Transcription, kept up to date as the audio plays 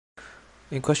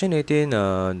In question 18,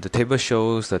 the table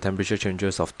shows the temperature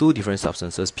changes of two different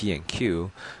substances, P and Q.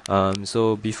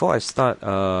 So before I start,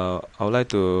 I would like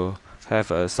to have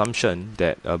an assumption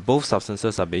that both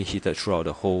substances are being heated throughout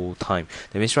the whole time.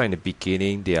 That means right in the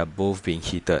beginning, they are both being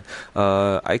heated.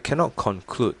 I cannot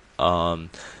conclude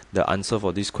the answer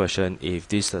for this question if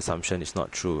this assumption is not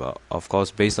true. Of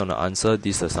course, based on the answer,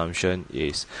 this assumption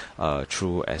is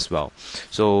true as well.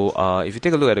 So if you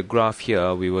take a look at the graph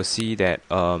here, we will see that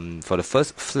for the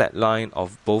first flat line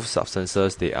of both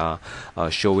substances, they are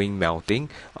showing melting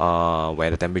where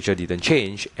the temperature didn't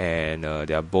change, and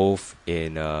they are both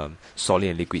in solid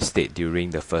and liquid state during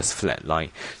the first flat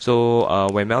line. So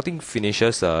when melting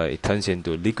finishes, it turns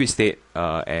into liquid state,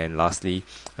 and lastly,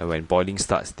 when boiling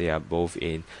starts, they are both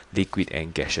in liquid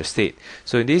and gaseous state.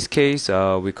 So in this case,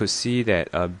 we could see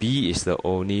that B is the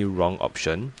only wrong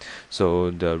option.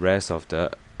 So the rest of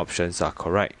the options are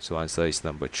correct. So answer is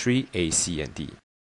number 3, A, C, and D.